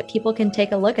website so that people can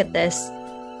take a look at this.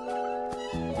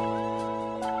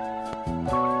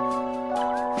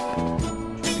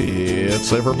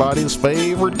 It's everybody's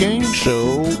favorite game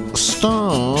show,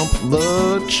 Stump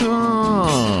the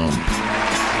Chump.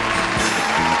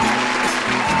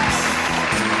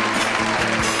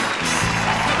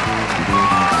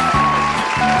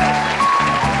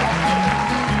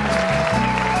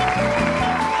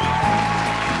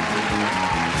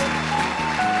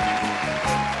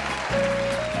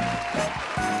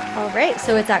 All right,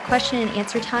 so it's that question and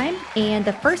answer time. And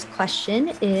the first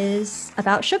question is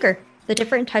about sugar. The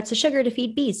different types of sugar to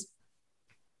feed bees.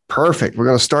 Perfect. We're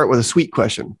going to start with a sweet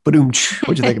question. What'd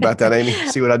you think about that, Amy?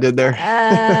 See what I did there?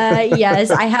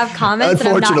 Yes, I have comments, and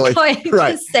I'm not going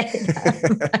to say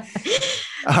them.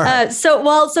 All right.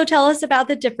 So tell us about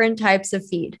the different types of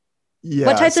feed. Yeah,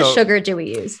 what types of sugar do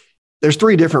we use? There's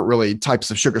 3 different really types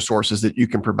of sugar sources that you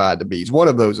can provide to bees. One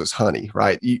of those is honey,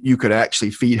 right? You could actually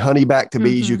feed honey back to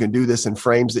bees. You can do this in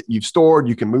frames that you've stored.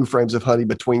 You can move frames of honey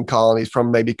between colonies,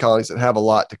 from maybe colonies that have a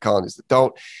lot to colonies that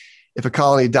don't. If a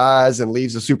colony dies and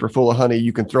leaves a super full of honey,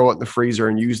 you can throw it in the freezer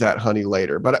and use that honey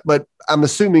later. But I'm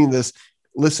assuming this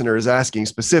listener is asking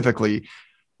specifically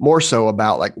more so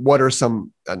about like, what are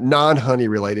some non-honey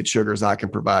related sugars I can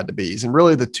provide to bees? And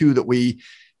really the 2 that we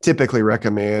typically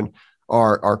recommend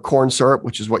are corn syrup,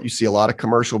 which is what you see a lot of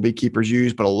commercial beekeepers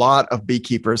use, but a lot of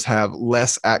beekeepers have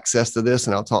less access to this.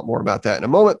 And I'll talk more about that in a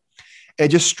moment. And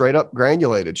just straight up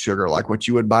granulated sugar, like what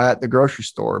you would buy at the grocery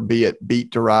store, be it beet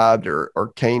derived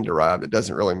or cane derived. It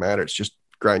doesn't really matter. It's just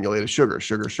granulated sugar,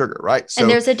 right? So,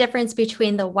 and there's a difference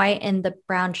between the white and the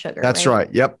brown sugar. That's right.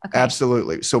 Yep, okay.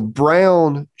 Absolutely. So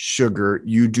brown sugar,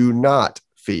 you do not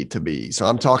feed to bees. So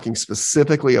I'm talking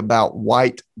specifically about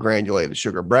white granulated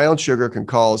sugar. Brown sugar can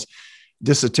cause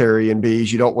dysentery in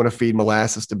bees. You don't want to feed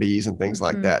molasses to bees and things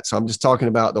like that. So I'm just talking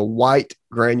about the white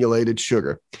granulated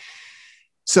sugar.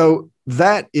 So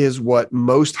that is what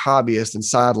most hobbyists and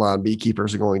sideline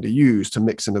beekeepers are going to use to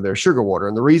mix into their sugar water.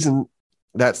 And the reason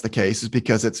that's the case is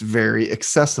because it's very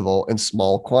accessible in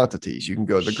small quantities. You can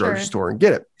go to the grocery store and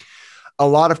get it. A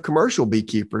lot of commercial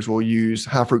beekeepers will use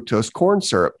high fructose corn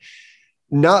syrup,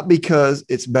 not because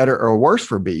it's better or worse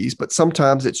for bees, but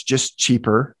sometimes it's just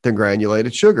cheaper than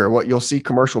granulated sugar. What you'll see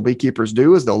commercial beekeepers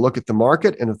do is they'll look at the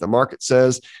market, and if the market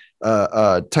says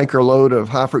a tanker load of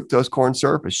high fructose corn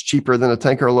syrup is cheaper than a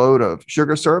tanker load of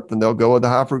sugar syrup, then they'll go with the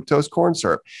high fructose corn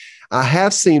syrup. I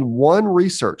have seen one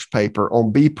research paper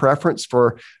on bee preference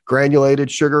for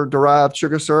granulated sugar-derived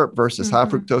sugar syrup versus high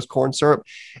fructose corn syrup,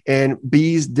 and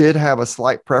bees did have a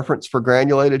slight preference for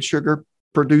granulated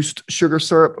sugar-produced sugar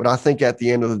syrup, but I think at the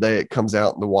end of the day, it comes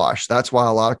out in the wash. That's why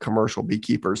a lot of commercial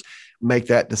beekeepers make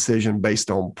that decision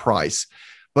based on price.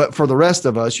 But for the rest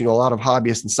of us, a lot of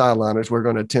hobbyists and sideliners, we're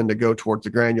going to tend to go towards the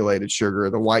granulated sugar,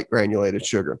 the white granulated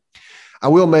sugar. I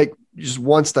will make just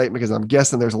one statement because I'm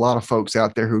guessing there's a lot of folks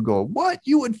out there who go, what?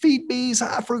 You would feed bees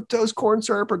high fructose corn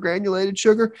syrup or granulated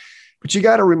sugar? But you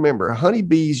got to remember,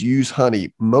 honeybees use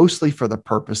honey mostly for the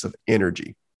purpose of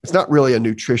energy. It's not really a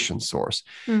nutrition source.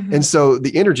 Mm-hmm. And so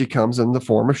the energy comes in the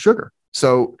form of sugar.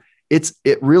 So it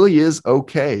really is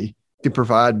okay to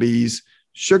provide bees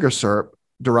sugar syrup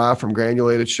derived from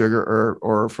granulated sugar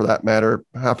or for that matter,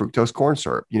 high fructose corn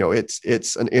syrup.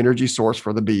 It's an energy source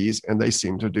for the bees and they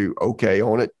seem to do okay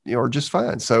on it, or just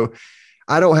fine. So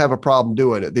I don't have a problem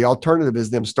doing it. The alternative is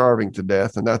them starving to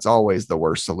death. And that's always the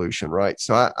worst solution, right?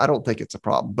 So I don't think it's a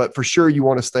problem, but for sure you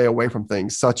want to stay away from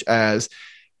things such as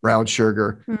brown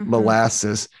sugar,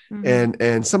 molasses,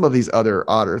 and some of these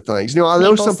odder things. I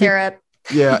know maple syrup.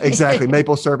 Yeah, exactly.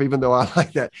 Maple syrup, even though I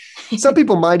like that. Some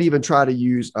people might even try to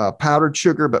use powdered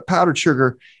sugar, but powdered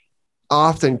sugar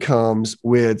often comes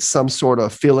with some sort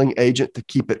of filling agent to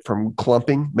keep it from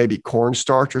clumping, maybe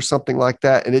cornstarch or something like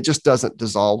that. And it just doesn't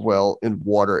dissolve well in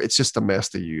water. It's just a mess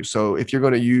to use. So if you're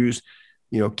going to use,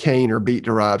 cane or beet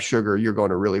derived sugar, you're going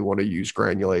to really want to use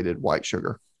granulated white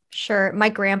sugar. Sure. My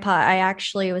grandpa, I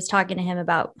actually was talking to him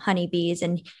about honeybees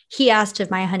and he asked if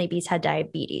my honeybees had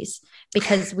diabetes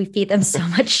because we feed them so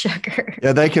much sugar.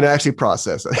 Yeah, they can actually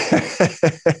process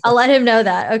it. I'll let him know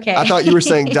that. Okay. I thought you were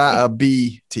saying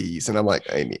bee teas and I'm like,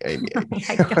 Amy. Oh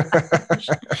my gosh.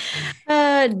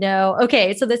 No.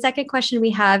 Okay. So the second question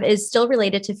we have is still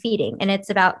related to feeding and it's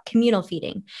about communal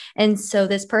feeding. And so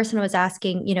this person was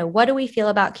asking, what do we feel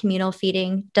about communal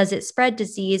feeding? Does it spread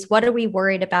disease? What are we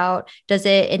worried about? Does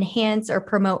it enhance or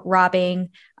promote robbing?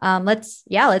 Let's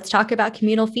talk about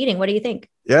communal feeding. What do you think?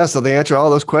 Yeah. So the answer to all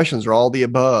those questions are all the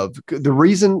above.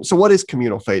 So what is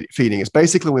communal feeding? It's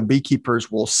basically when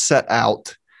beekeepers will set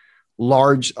out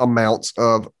large amounts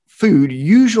of food,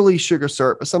 usually sugar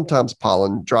syrup, but sometimes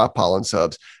dry pollen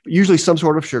subs, but usually some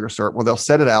sort of sugar syrup where they'll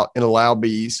set it out and allow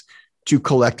bees to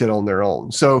collect it on their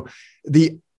own. So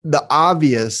the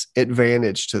obvious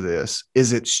advantage to this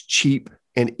is it's cheap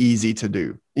and easy to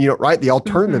do, right? The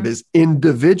alternative is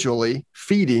individually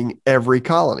feeding every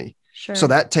colony. Sure. So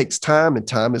that takes time and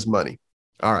time is money.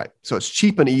 All right. So it's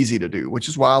cheap and easy to do, which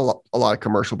is why a lot of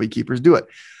commercial beekeepers do it.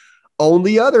 On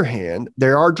the other hand,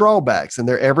 there are drawbacks and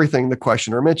they're everything the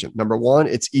questioner mentioned. Number one,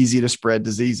 it's easy to spread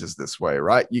diseases this way,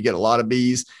 right? You get a lot of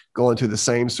bees going to the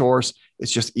same source.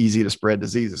 It's just easy to spread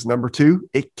diseases. Number two,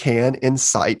 it can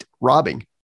incite robbing.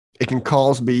 It can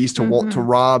cause bees to want to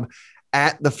rob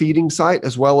at the feeding site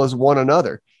as well as one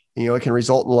another. It can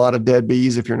result in a lot of dead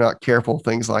bees if you're not careful,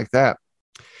 things like that.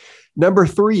 Number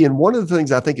three, and one of the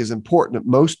things I think is important that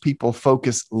most people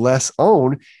focus less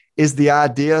on is the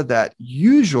idea that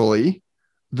usually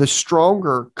the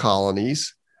stronger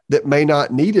colonies that may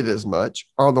not need it as much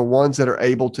are the ones that are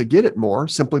able to get it more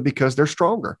simply because they're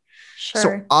stronger. Sure.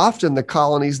 So often the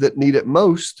colonies that need it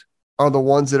most are the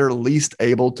ones that are least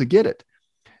able to get it.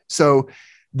 So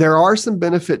there are some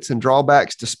benefits and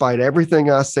drawbacks. Despite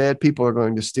everything I said, people are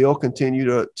going to still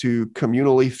continue to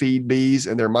communally feed bees,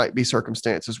 and there might be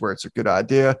circumstances where it's a good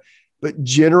idea. But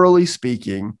generally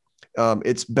speaking,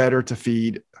 it's better to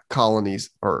feed colonies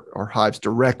or hives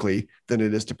directly than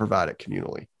it is to provide it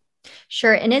communally.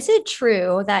 Sure. And is it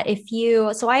true that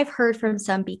so I've heard from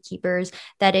some beekeepers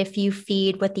that if you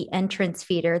feed with the entrance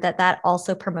feeder, that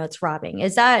also promotes robbing.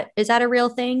 Is that a real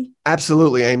thing?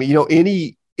 Absolutely,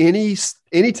 Amy.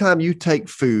 Anytime you take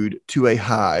food to a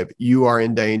hive, you are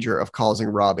in danger of causing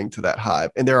robbing to that hive.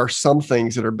 And there are some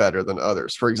things that are better than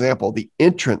others. For example, the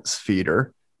entrance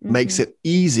feeder makes it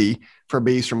easy for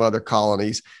bees from other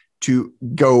colonies to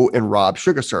go and rob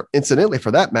sugar syrup. Incidentally, for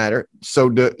that matter, so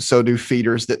do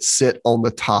feeders that sit on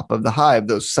the top of the hive.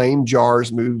 Those same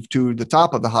jars move to the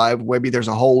top of the hive. Maybe there's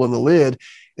a hole in the lid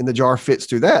and the jar fits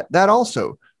through that. That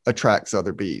also attracts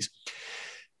other bees.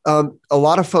 A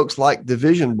lot of folks like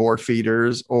division board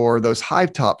feeders or those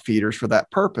hive top feeders for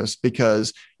that purpose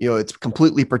because, it's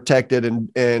completely protected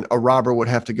and a robber would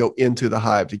have to go into the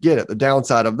hive to get it. The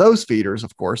downside of those feeders,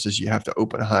 of course, is you have to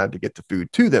open a hive to get the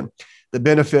food to them. The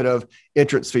benefit of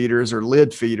entrance feeders or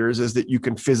lid feeders is that you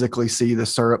can physically see the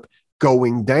syrup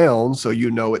going down, so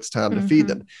it's time to feed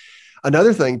them.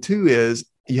 Another thing too is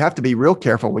you have to be real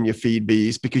careful when you feed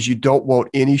bees because you don't want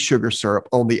any sugar syrup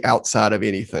on the outside of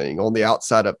anything, on the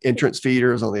outside of entrance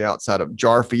feeders, on the outside of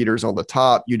jar feeders on the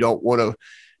top. You don't want to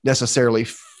necessarily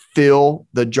fill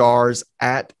the jars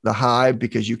at the hive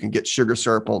because you can get sugar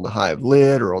syrup on the hive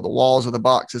lid or on the walls of the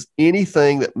boxes.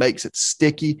 Anything that makes it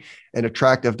sticky and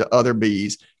attractive to other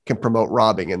bees can promote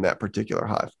robbing in that particular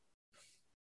hive.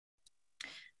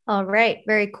 All right.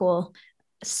 Very cool.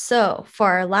 So for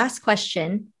our last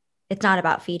question, it's not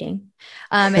about feeding.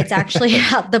 It's actually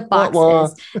about the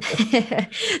boxes.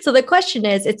 So the question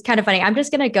is, it's kind of funny. I'm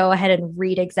just going to go ahead and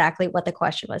read exactly what the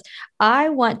question was. I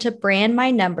want to brand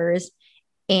my numbers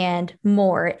and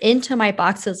more into my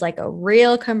boxes like a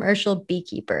real commercial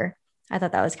beekeeper. I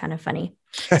thought that was kind of funny.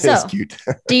 That is cute.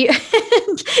 Do you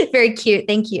very cute.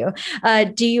 Thank you.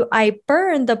 I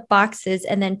burn the boxes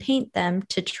and then paint them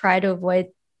to try to avoid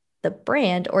the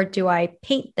brand, or do I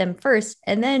paint them first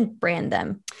and then brand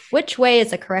them? Which way is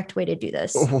the correct way to do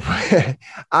this?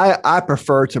 I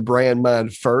prefer to brand mine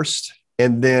first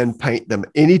and then paint them.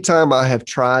 Anytime I have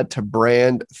tried to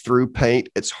brand through paint,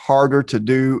 it's harder to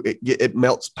do. It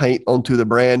melts paint onto the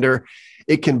brander.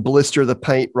 It can blister the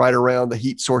paint right around the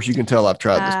heat source. You can tell I've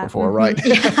tried this before, right?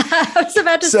 Yeah, I was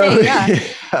about to say, yeah.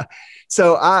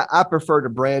 So I prefer to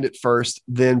brand it first,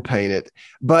 then paint it.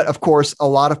 But of course, a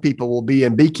lot of people will be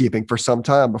in beekeeping for some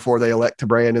time before they elect to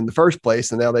brand in the first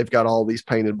place. And now they've got all these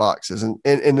painted boxes. And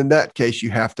in that case, you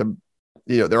have to,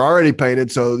 they're already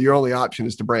painted. So your only option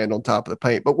is to brand on top of the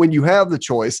paint. But when you have the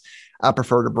choice, I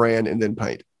prefer to brand and then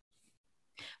paint.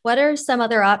 What are some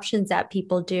other options that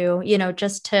people do?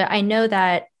 I know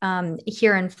that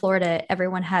here in Florida,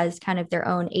 everyone has kind of their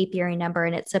own apiary number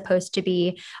and it's supposed to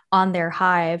be on their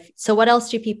hive. So what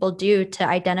else do people do to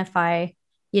identify,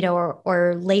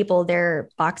 or label their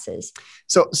boxes?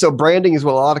 So branding is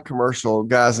what a lot of commercial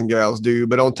guys and gals do.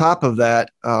 But on top of that,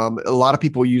 a lot of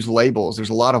people use labels. There's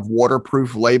a lot of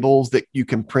waterproof labels that you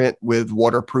can print with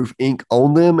waterproof ink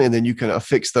on them, and then you can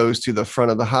affix those to the front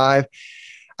of the hive.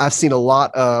 I've seen a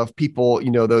lot of people,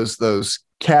 those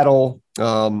cattle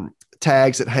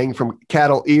tags that hang from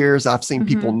cattle ears. I've seen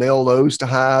people nail those to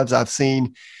hives. I've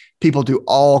seen people do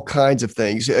all kinds of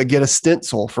things. Get a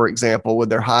stencil, for example,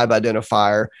 with their hive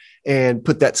identifier and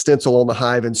put that stencil on the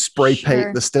hive and spray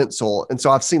paint the stencil. And so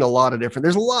I've seen a lot of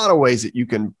there's a lot of ways that you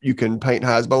can paint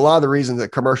hives, but a lot of the reasons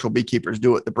that commercial beekeepers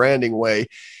do it the branding way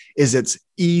is it's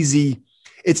easy.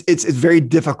 It's very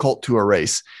difficult to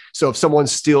erase. So if someone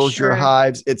steals your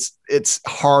hives, it's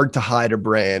hard to hide a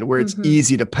brand, where it's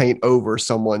easy to paint over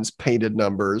someone's painted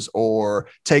numbers or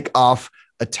take off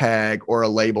a tag or a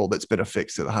label that's been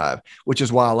affixed to the hive, which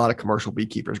is why a lot of commercial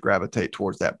beekeepers gravitate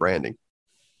towards that branding.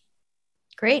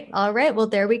 Great. All right. Well,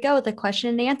 there we go. The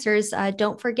question and answers.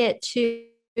 Don't forget to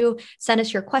send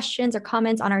us your questions or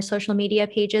comments on our social media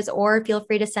pages, or feel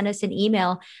free to send us an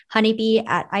email,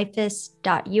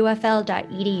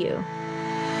 honeybee@ifas.ufl.edu.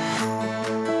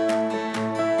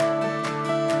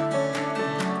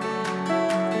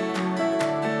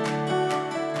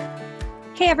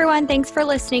 Hey everyone, thanks for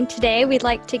listening today. We'd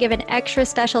like to give an extra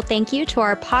special thank you to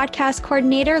our podcast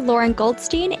coordinator, Lauren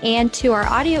Goldstein, and to our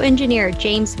audio engineer,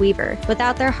 James Weaver.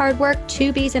 Without their hard work,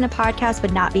 2 Bees in a Podcast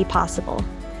would not be possible.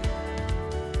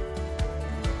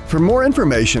 For more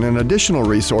information and additional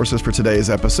resources for today's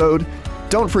episode,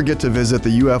 don't forget to visit the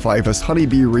UF IFAS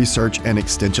Honeybee Research and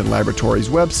Extension Laboratory's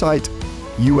website,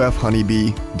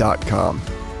 ufhoneybee.com.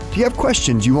 Do you have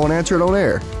questions you want answered on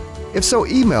air? If so,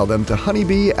 email them to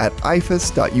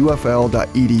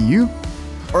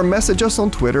honeybee@ifas.ufl.edu or message us on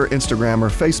Twitter, Instagram, or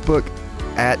Facebook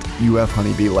 @UF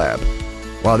Honeybee Lab.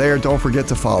 While there, don't forget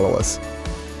to follow us.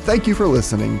 Thank you for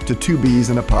listening to 2 Bees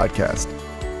in a Podcast.